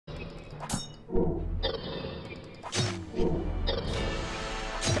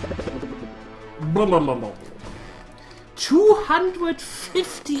Blablabla.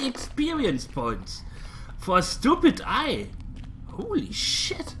 250 experience points for a stupid eye. Holy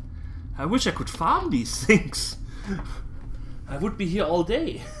shit. I wish I could farm these things. I would be here all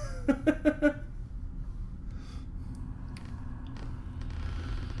day.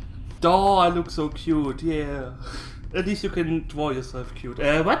 Oh, I look so cute, yeah. At least you can draw yourself cute.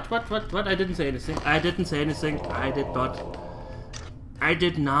 What? I didn't say anything. I didn't say anything. I did not. I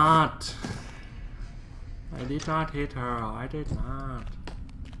did not. I did not hit her. I did not.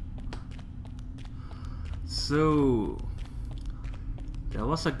 So, there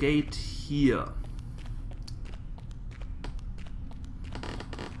was a gate here.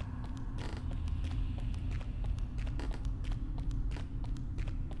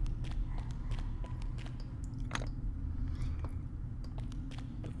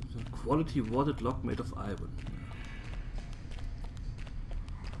 Quality warded lock made of iron.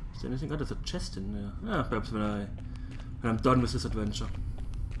 Is there anything? Oh, there's a chest in there. Ah, perhaps when I'm done with this adventure.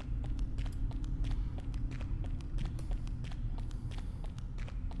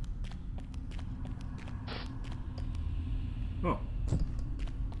 Oh.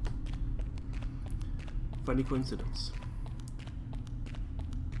 Funny coincidence.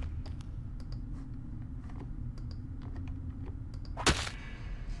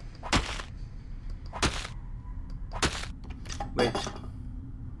 Wait.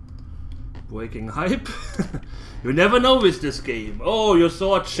 Breaking hype? You never know with this game. Oh, your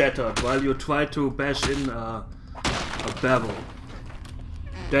sword shattered while you tried to bash in a barrel.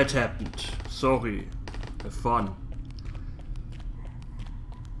 That happened. Sorry. Have fun.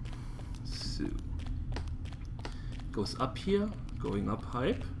 So. Goes up here. Going up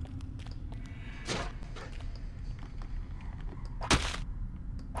hype.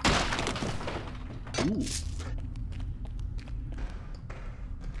 Ooh.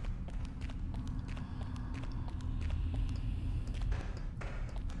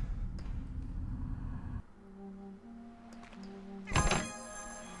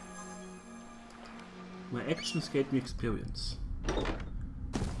 My actions gave me experience.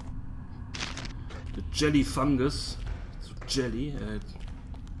 The jelly fungus. So jelly.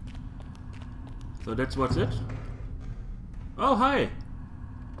 So that's what's it? Oh, hi!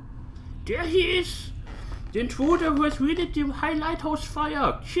 There he is! The intruder who has raided the high lighthouse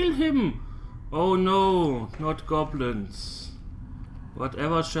fire! Kill him! Oh no, not goblins.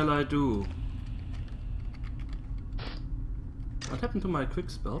 Whatever shall I do? What happened to my quick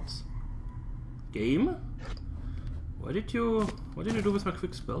spells? Game? What did you do with my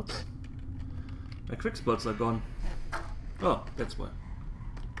quick spells? My quick spells are gone. Oh, that's why.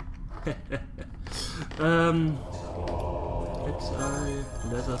 Let's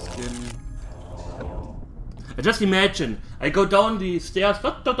leather skin. I just imagine I go down the stairs,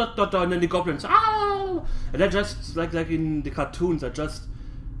 and then the goblins, ow! And I just like in the cartoons, I just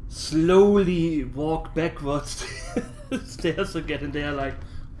slowly walk backwards the stairs again, and they're like,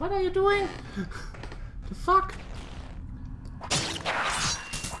 what are you doing? The fuck?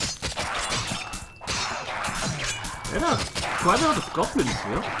 There are quite a lot of goblins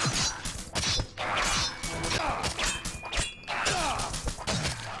here.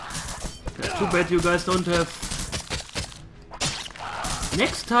 Too bad you guys don't have...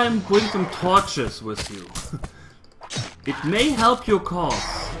 Next time bring some torches with you. It may help your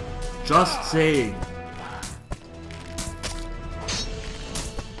cause. Just saying.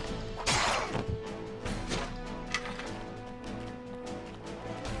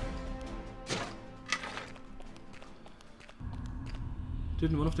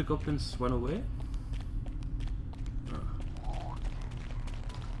 Didn't one of the goblins run away?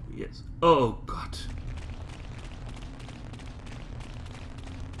 Yes. Oh god.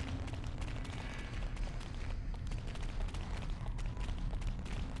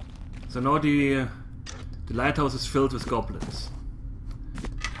 So now the lighthouse is filled with goblins.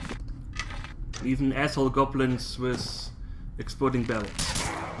 Even asshole goblins with exploding barrels.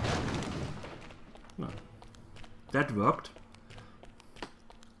 No. That worked.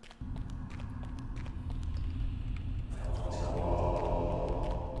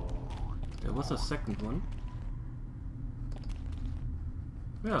 There was a second one.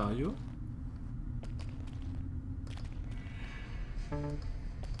 Where are you?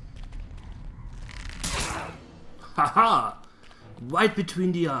 Haha! Right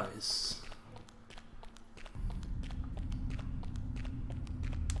between the eyes.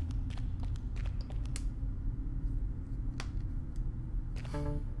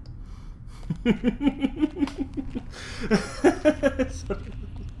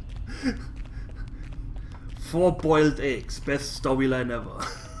 4 boiled eggs. Best storyline ever.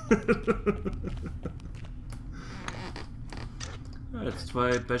 Let's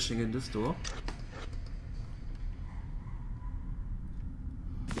try bashing in this door.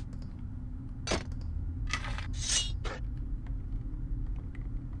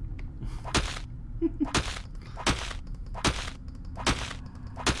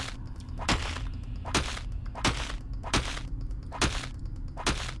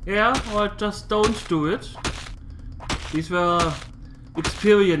 Yeah, or just don't do it. These were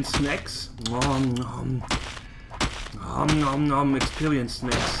experience snacks. Nom nom. Nom nom nom, experience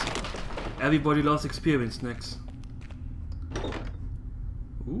snacks. Everybody loves experience snacks.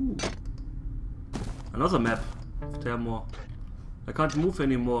 Ooh. Another map. There are more. I can't move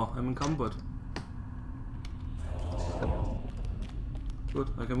anymore. I'm encumbered. Good,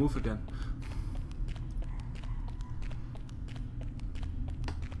 I can move again.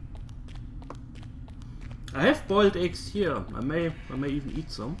 I have boiled eggs here. I may even eat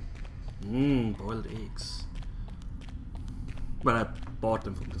some. Boiled eggs. Well, I bought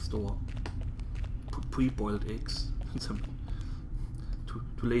them from the store. Pre-boiled eggs. Too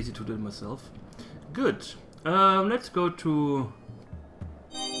lazy to do it myself. Good. Let's go to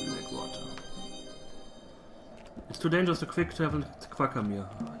Blackwater. It's too dangerous to quick travel to Quackamere.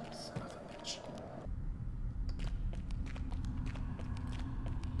 Oh, you son of a bitch.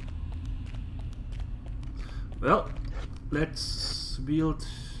 Well, let's wield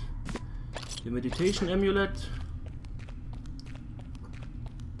the meditation amulet.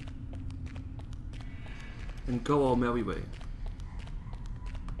 And go our merry way.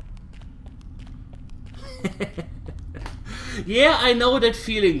 Yeah, I know that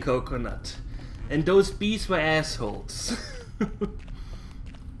feeling, Coconut. And those bees were assholes.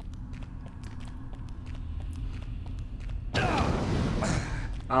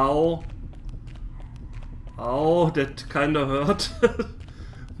 Ow. Oh, that kinda hurt.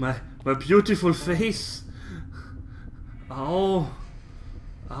 my beautiful face. Ow.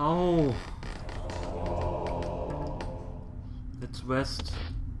 Ow. Let's rest.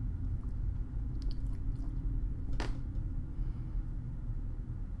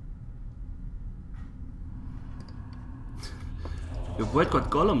 Your boy got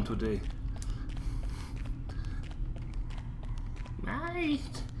Gollum today. My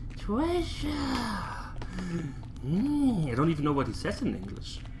treasure. I don't even know what he says in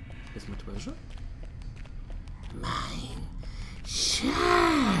English. Is my treasure? Mine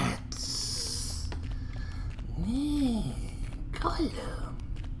schatz. Gollum.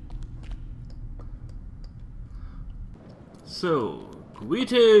 So,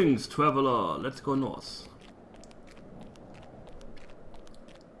 greetings, traveler. Let's go north.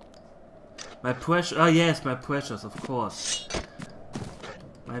 My precious. Oh yes, my precious, of course.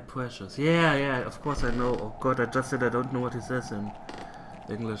 My precious. Yeah, yeah, of course I know. Oh god, I just said I don't know what he says in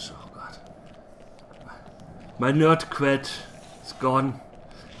English. Oh god. My nerd cred is gone.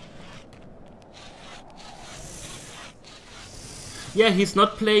 Yeah, he's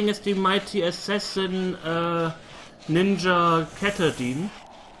not playing as the mighty assassin Ninja Catadin.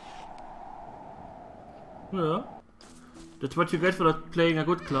 Yeah. That's what you get for not playing a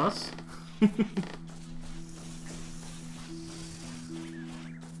good class.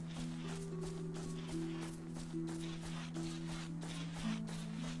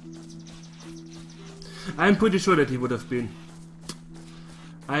 I'm pretty sure that he would have been.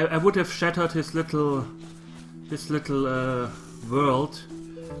 I would have shattered his little world.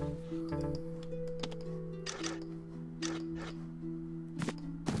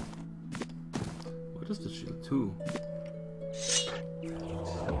 What is the shield 2?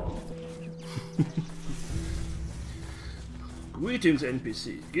 Greetings,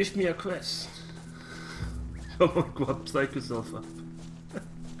 NPC. Give me a quest. Come on, go up, psych yourself up.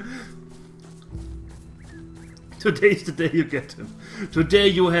 Today's the day you get him. Today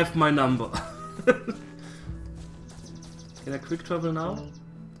you have my number. Can I quick travel now?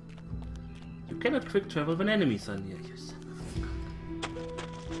 You cannot quick travel when enemies are near you.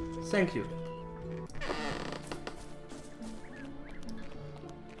 Thank you.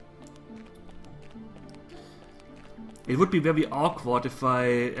 It would be very awkward if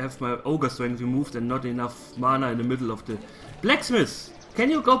I have my ogre strength removed and not enough mana in the middle of the blacksmith.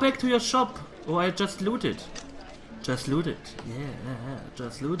 Can you go back to your shop? Or I just looted. Just loot it. Yeah,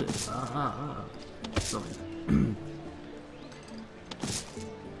 just loot it. Sorry.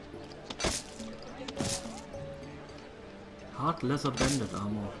 Hard leather banded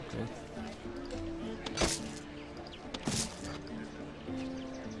armor, okay.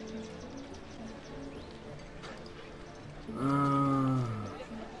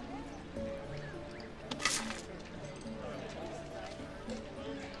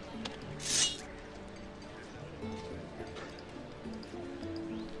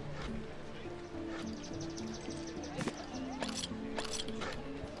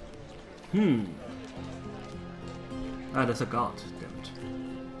 Ah, there's a guard. Damn it.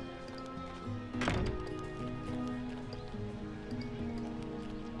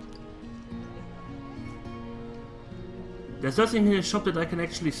 There's nothing in the shop that I can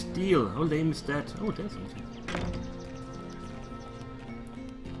actually steal. How lame is that? Oh, there's something.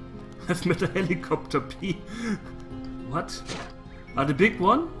 I've met a helicopter P. What? Ah, the big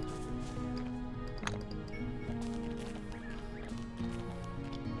one?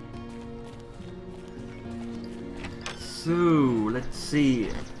 So, let's see.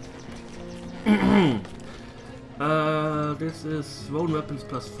 This is thrown weapons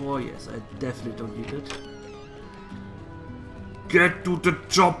 +4. Yes, I definitely don't need it. Get to the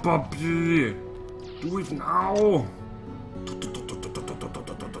chopper, P! Do it now!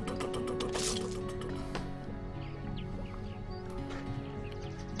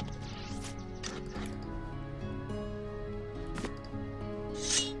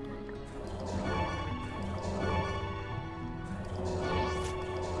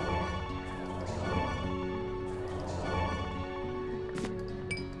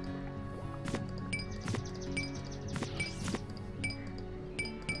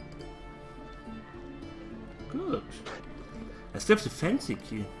 Good. I still have the fancy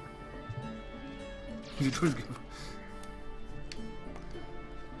key. You don't give.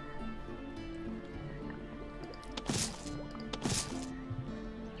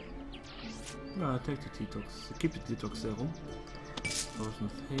 No, take the detox. Keep the detox serum. Potion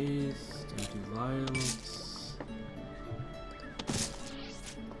of haste, antivirals.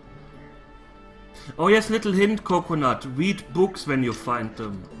 Oh yes, little hint, Coconut. Read books when you find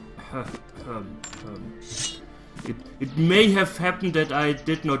them. It may have happened that I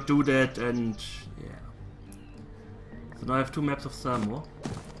did not do that, and yeah. So now I have 2 maps of Samoa.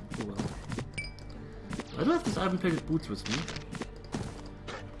 Oh well. I do have these iron-plated boots with me.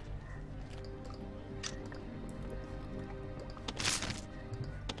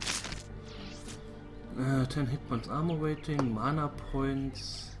 Uh, 10 hit points, armor rating, mana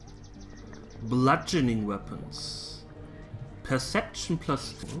points, bludgeoning weapons, perception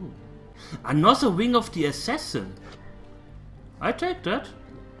plus. Oh. Another wing of the assassin. I take that.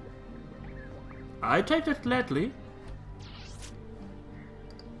 I take that gladly.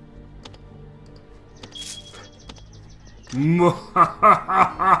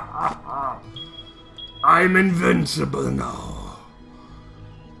 I'm invincible now.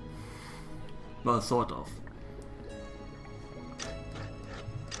 Well, sort of.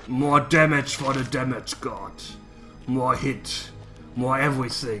 More damage for the damage god. More hit. More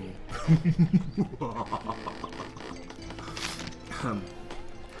everything.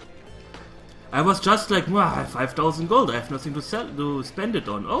 I was just like, well, I have 5,000 gold. I have nothing to spend it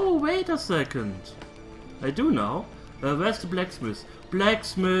on. Oh, wait a second. I do now. Where's the blacksmith?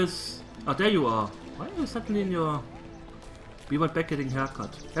 Blacksmith! Oh, there you are. Why are you suddenly in your... We went back getting a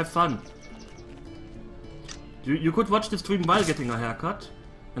haircut. Have fun. You could watch the stream while getting a haircut.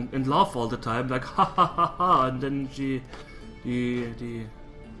 And laugh all the time. Like, ha ha ha ha. And then the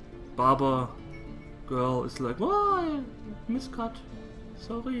barber girl is like, oh, I miscut.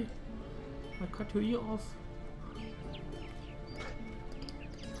 Sorry. I cut your ear off.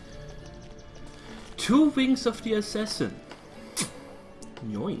 2 wings of the assassin.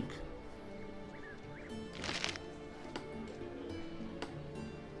 Yoink.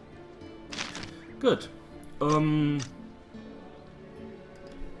 Good.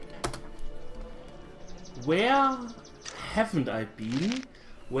 Where haven't I been?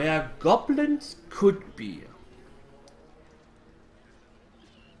 Where goblins could be.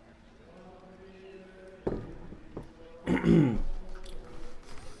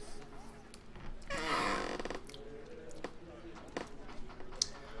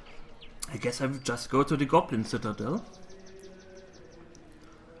 I guess I would just go to the Goblin Citadel.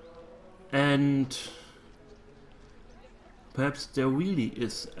 And perhaps there really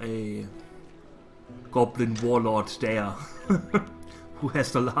is a Goblin Warlord there who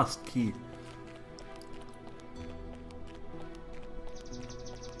has the last key.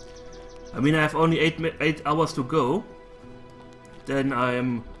 I mean, I have only 8 hours to go. Then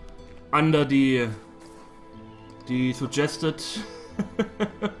I'm under the suggested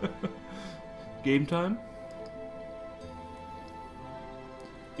game time.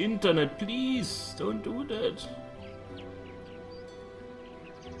 Internet, please don't do that.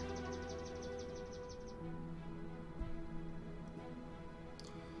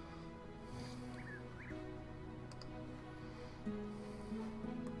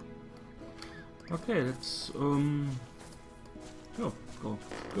 Okay, let's go.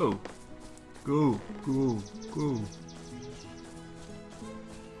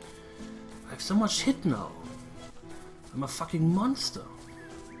 I have so much hit now. I'm a fucking monster.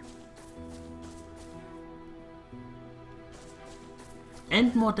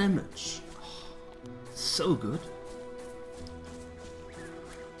 And more damage. Oh, so good.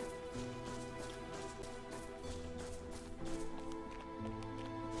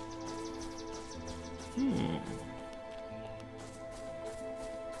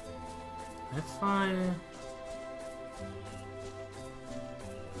 If I...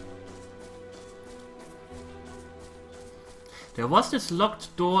 There was this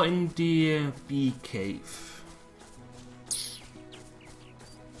locked door in the bee cave.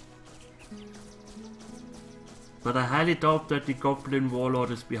 But I highly doubt that the goblin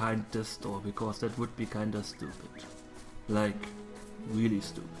warlord is behind this door, because that would be kinda stupid. Like, really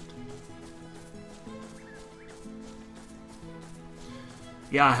stupid.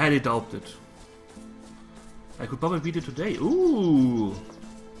 Yeah, I highly doubt it. I could probably beat it today. Ooh!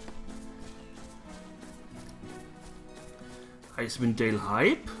 Icewind Dale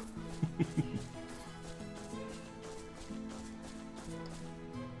hype?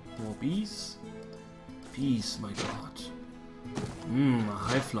 More bees? Bees, my god. Mmm, a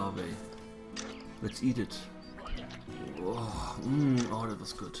hive larvae. Let's eat it. Oh, oh, that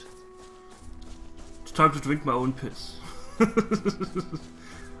was good. It's time to drink my own piss.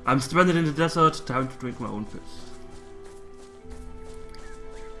 I'm stranded in the desert, time to drink my own piss.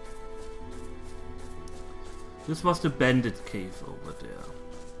 This was the bandit cave over there.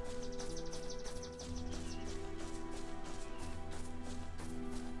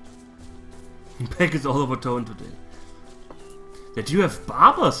 Back is all over town today. That you have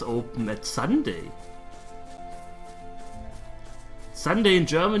barbers open at Sunday. Sunday in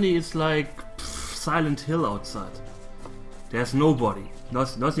Germany is like Silent Hill outside. There's nobody.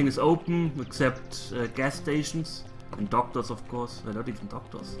 Nothing is open except gas stations and doctors, of course. Not even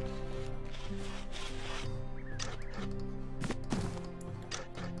doctors.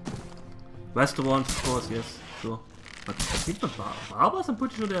 Restaurants, of course, yes, sure. But I think the barbers, I'm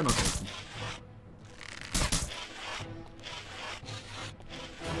pretty sure they're not open.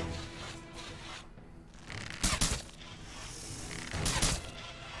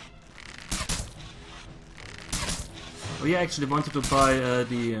 Oh yeah, I actually wanted to buy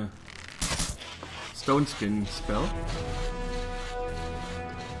the stone skin spell.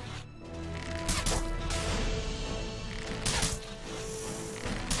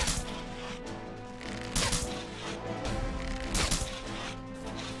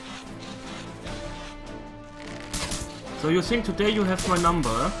 So you think today you have my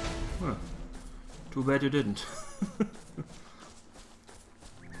number? Huh. Too bad you didn't.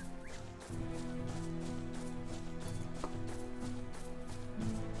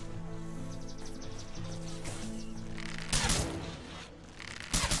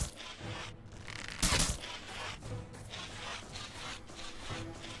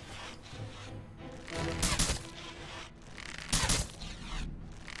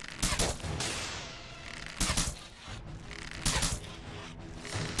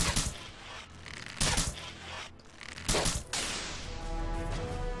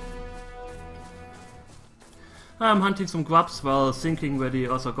 I'm hunting some grubs while thinking where the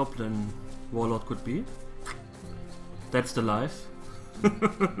other goblin warlord could be. That's the life.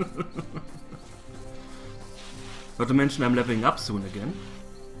 Not to mention I'm leveling up soon again.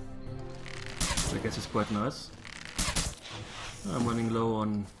 Which I guess is quite nice. I'm running low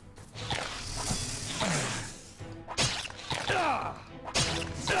on...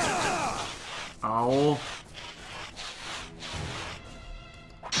 Ow!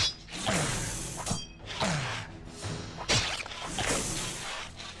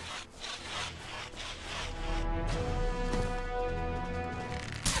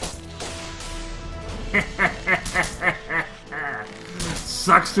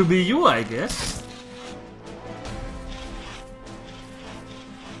 Sucks to be you, I guess.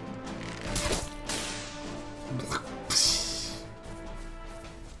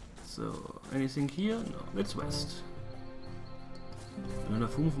 So, anything here? No, it's west.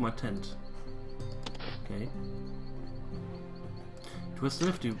 Enough room for my tent. Okay. Do I still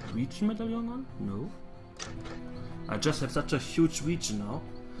have the region medallion on? No. I just have such a huge region now.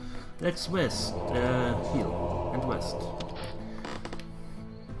 That's west, here, and west.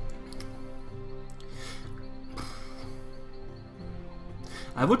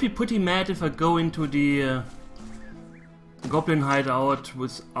 I would be pretty mad if I go into the goblin hideout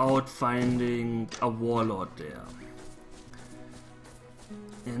without finding a warlord there.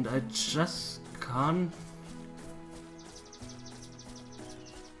 And I just can't...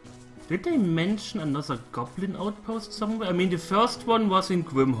 Did they mention another goblin outpost somewhere? I mean, the first one was in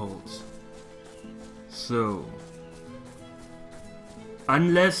Grimhold. So,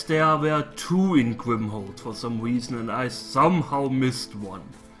 unless there were 2 in Grimhold for some reason and I somehow missed one,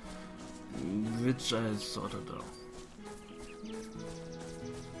 which I sort of know.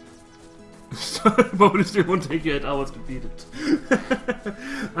 Bonus they won't take you 8 hours to beat it.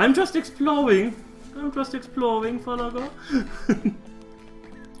 I'm just exploring. Falaga.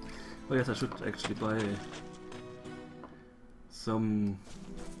 Oh yes, I should actually buy some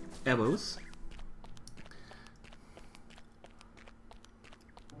arrows.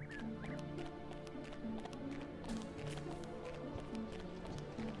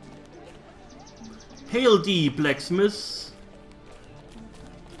 Hail thee, blacksmith!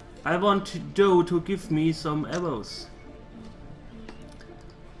 I want Doe to give me some arrows.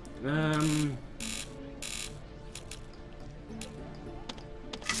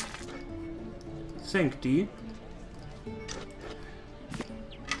 Thank thee.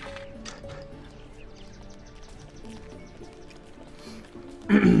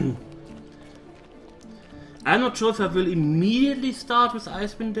 I'm not sure if I will immediately start with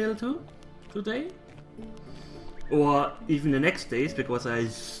Icewind Dale 2 today. Or even the next days, because I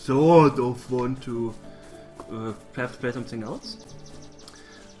sort of want to perhaps play something else.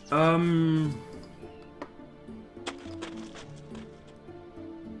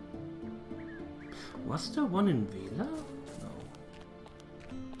 Was there one in Vela?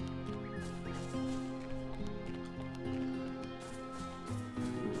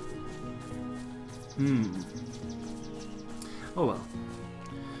 No. Oh well.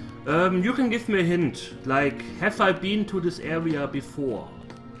 You can give me a hint, like, have I been to this area before?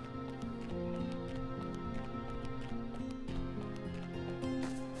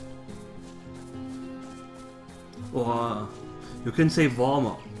 Or you can say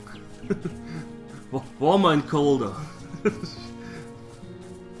warmer. Warmer and colder.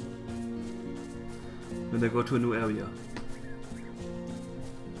 When I go to a new area.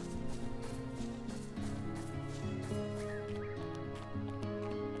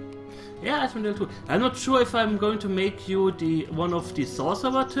 Yeah, Icewind Dale 2. I'm not sure if I'm going to make you the one of the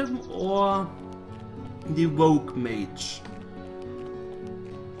Sorcerer Tim or the Rogue Mage.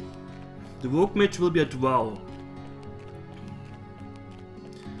 The Rogue Mage will be a Drow.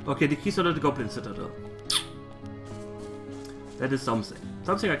 Okay, the keys are the Goblin Citadel. That is something.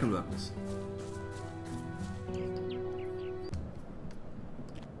 Something I can work with.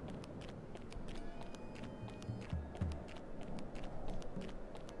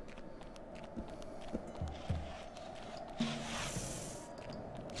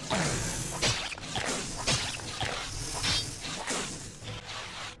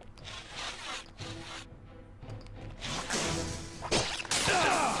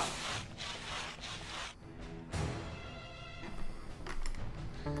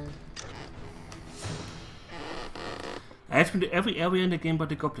 I have to do every area in the game but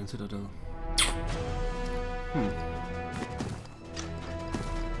the Goblin Citadel.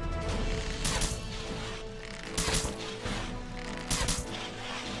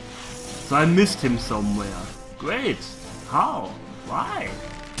 So I missed him somewhere. Great! How? Why?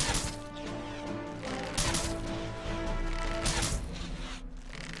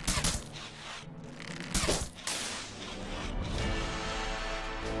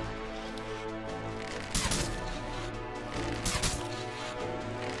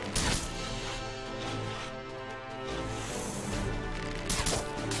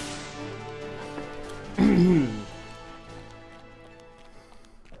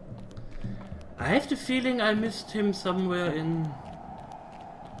 I have the feeling I missed him somewhere in...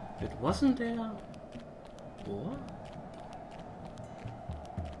 It wasn't there? Or?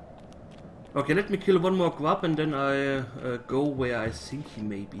 Okay, let me kill one more grub and then I go where I think he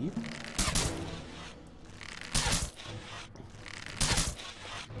may be.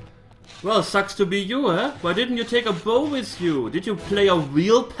 Well, sucks to be you, huh? Why didn't you take a bow with you? Did you play a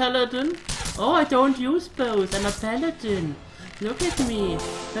real paladin? Oh, I don't use bows. I'm a paladin. Look at me.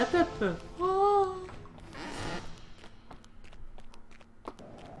 Oh.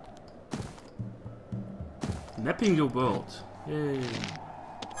 Mapping your world. Yay.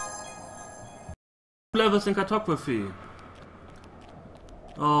 Levels in cartography.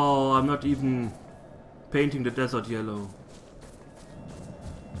 Oh, I'm not even painting the desert yellow.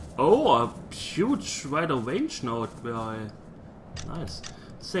 Oh, a huge wider range now where I... Nice.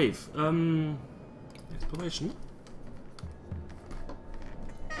 Save. Exploration.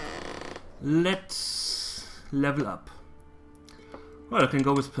 Let's level up. Well, I can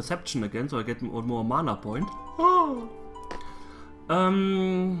go with perception again, so I get more mana point. Oh.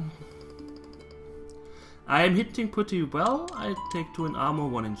 I am hitting pretty well. I take 2 in armor,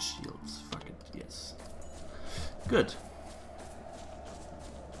 1 in shields. Fuck it, yes. Good.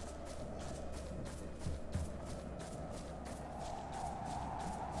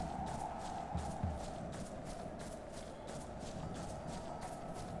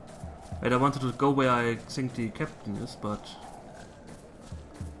 Wait, I wanted to go where I think the captain is, but...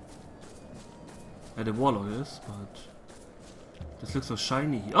 the warlock is, but... This looks so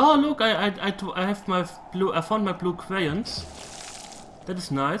shiny. Oh look, I have my blue... I found my blue crayons. That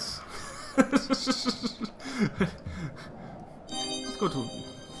is nice. Let's go to...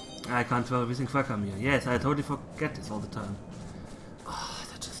 I can't tell everything Quackam here. Yes, I totally forget this all the time. Oh,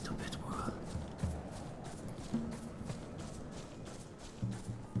 that's just too bad.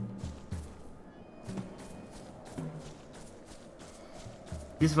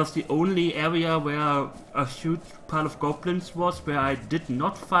 This was the only area where a huge pile of goblins was, where I did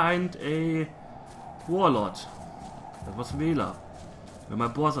not find a warlord. That was Vela, where my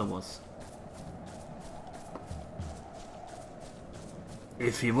brother was.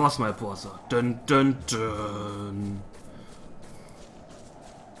 If he was my brother. Dun dun dun.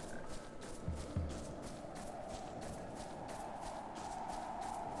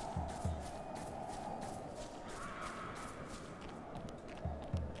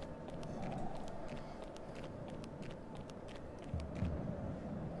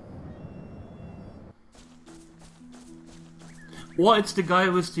 Or it's the guy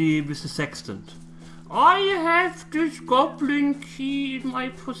with the sextant. I have this goblin key in my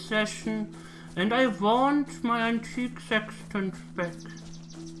possession, and I want my antique sextant back.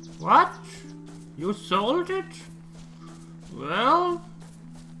 What? You sold it? Well,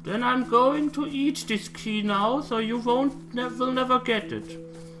 then I'm going to eat this key now, so you will never get it.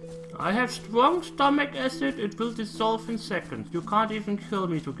 I have strong stomach acid, it will dissolve in seconds. You can't even kill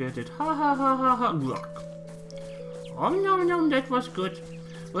me to get it. Ha ha ha ha ha. Nom nom, that was good.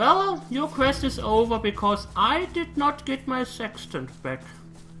 Well, your quest is over because I did not get my sextant back.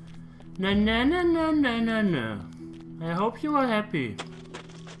 Na na na na na na na. I hope you are happy.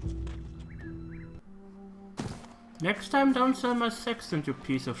 Next time don't sell my sextant, you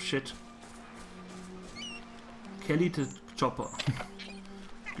piece of shit. Kelly the chopper.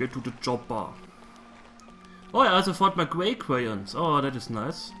 Get to the chopper. Oh, I also found my grey crayons. Oh, that is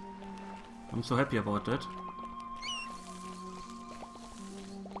nice. I'm so happy about that.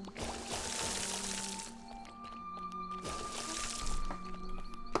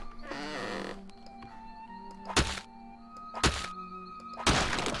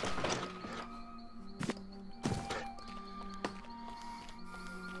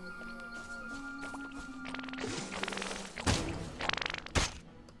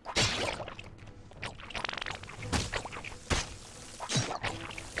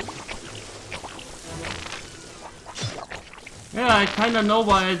 Yeah, I kinda know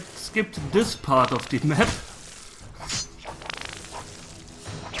why I skipped this part of the map.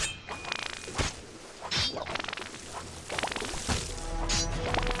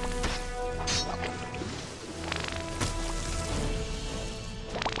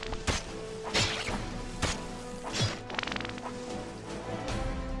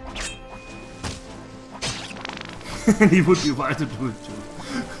 He would be right to do it too.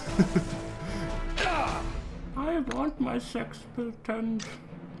 I want my sextant.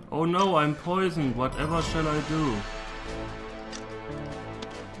 Oh no, I'm poisoned. Whatever shall I do?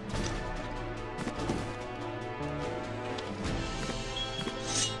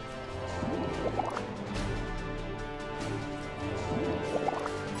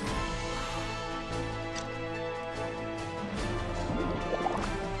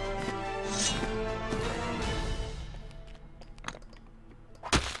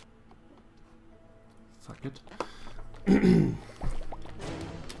 Fuck it.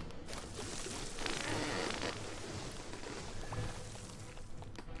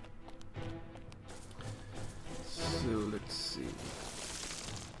 So let's see.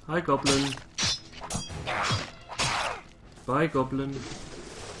 Hi goblin. Bye goblin.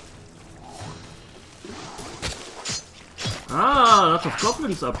 Ah, lots of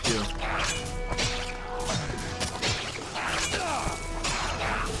goblins up here.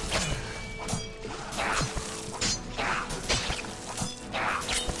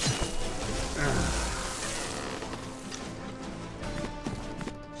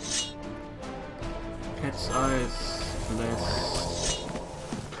 Cat's eyes, bless.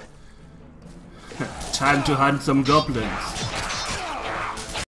 Time to hunt some goblins.